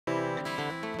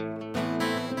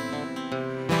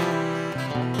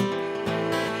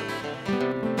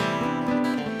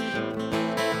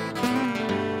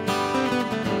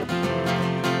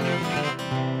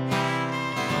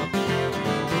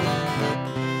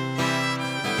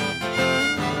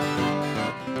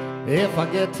If I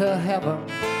get to heaven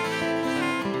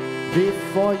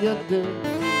before you do,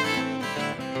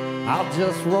 I'll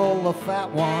just roll a fat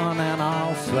one and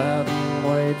I'll sit and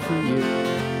wait for you.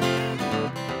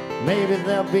 Maybe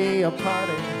there'll be a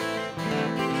party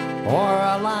or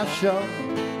a live show.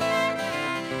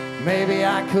 Maybe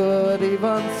I could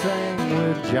even sing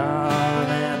with John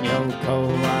and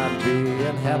Yoko. I'd be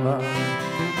in heaven.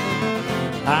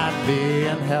 I'd be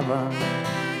in heaven.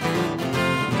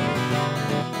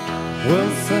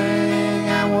 We'll sing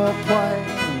and we'll play.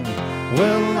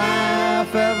 We'll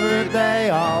laugh every day.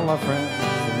 All our friends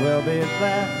will be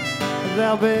there.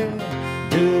 There'll be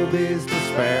doobies to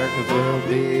spare, 'cause we'll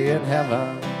be in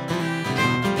heaven.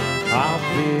 I'll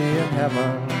be in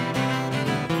heaven.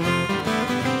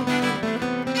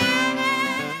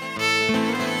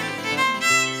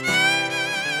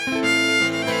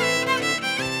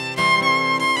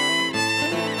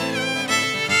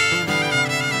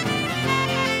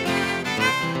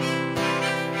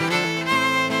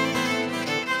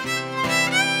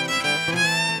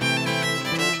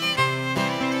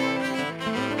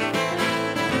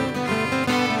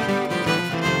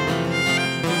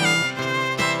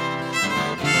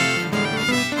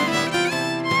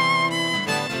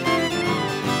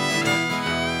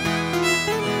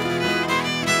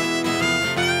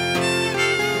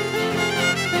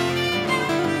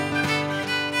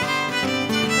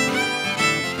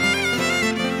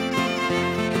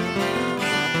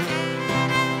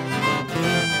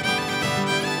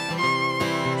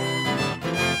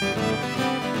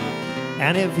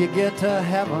 And if you get to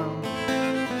heaven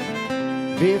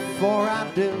before I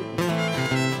do,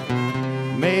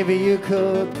 maybe you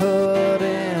could put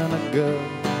in a good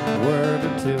word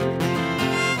or two.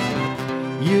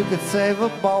 You could save a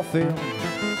ball field,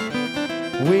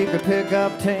 we could pick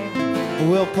up team.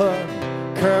 We'll put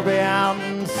Kirby out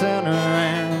in center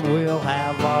and we'll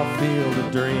have our field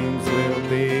of dreams. We'll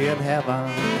be in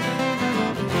heaven.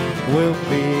 We'll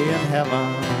be in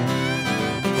heaven.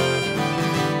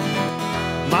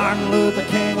 Martin Luther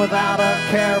King without a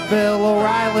care, Bill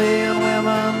O'Reilly in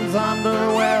women's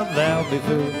underwear. There'll be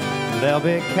food, there'll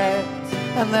be cakes,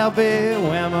 and there'll be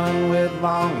women with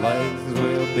long legs.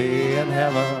 We'll be in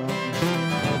heaven.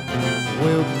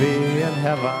 We'll be in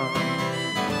heaven.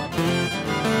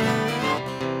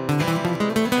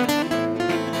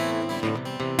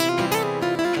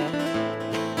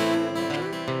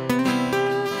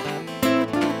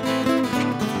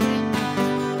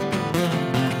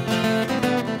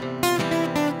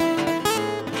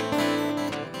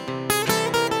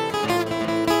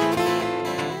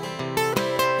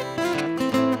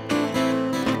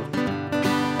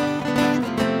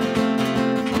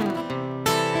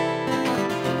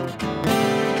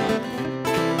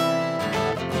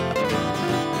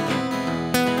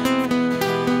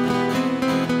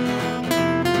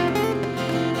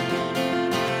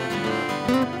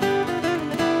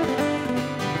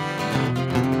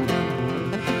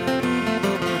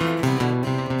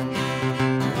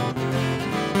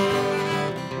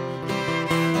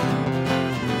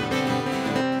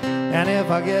 And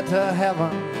if I get to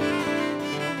heaven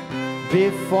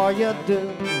before you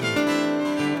do,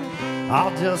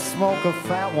 I'll just smoke a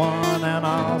fat one and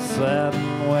I'll sit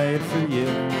and wait for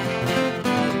you.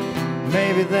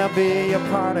 Maybe there'll be a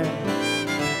party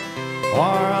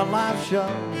or a live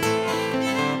show.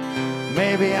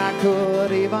 Maybe I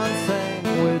could even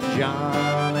sing with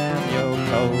John and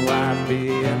Yoko. I'd be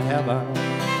in heaven.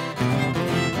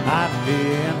 I'd be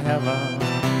in heaven.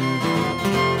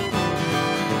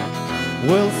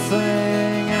 We'll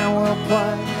sing and we'll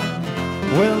play.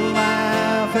 We'll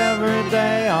laugh every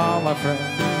day. All our friends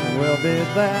will be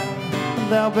there.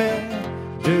 There'll be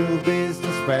doobies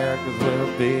to spare, 'cause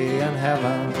we'll be in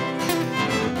heaven.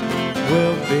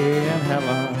 We'll be in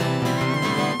heaven.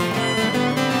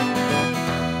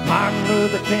 Martin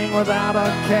Luther King without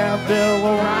a care, Bill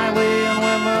O'Reilly in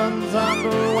women's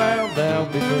underwear. There'll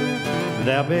be food,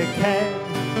 there'll be cake,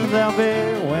 there'll be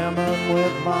women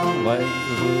with long legs.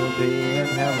 We'll be in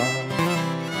heaven.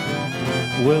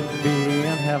 We'll be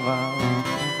in heaven.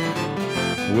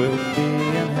 We'll be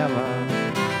in heaven.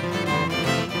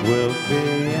 We'll be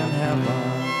in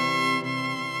heaven.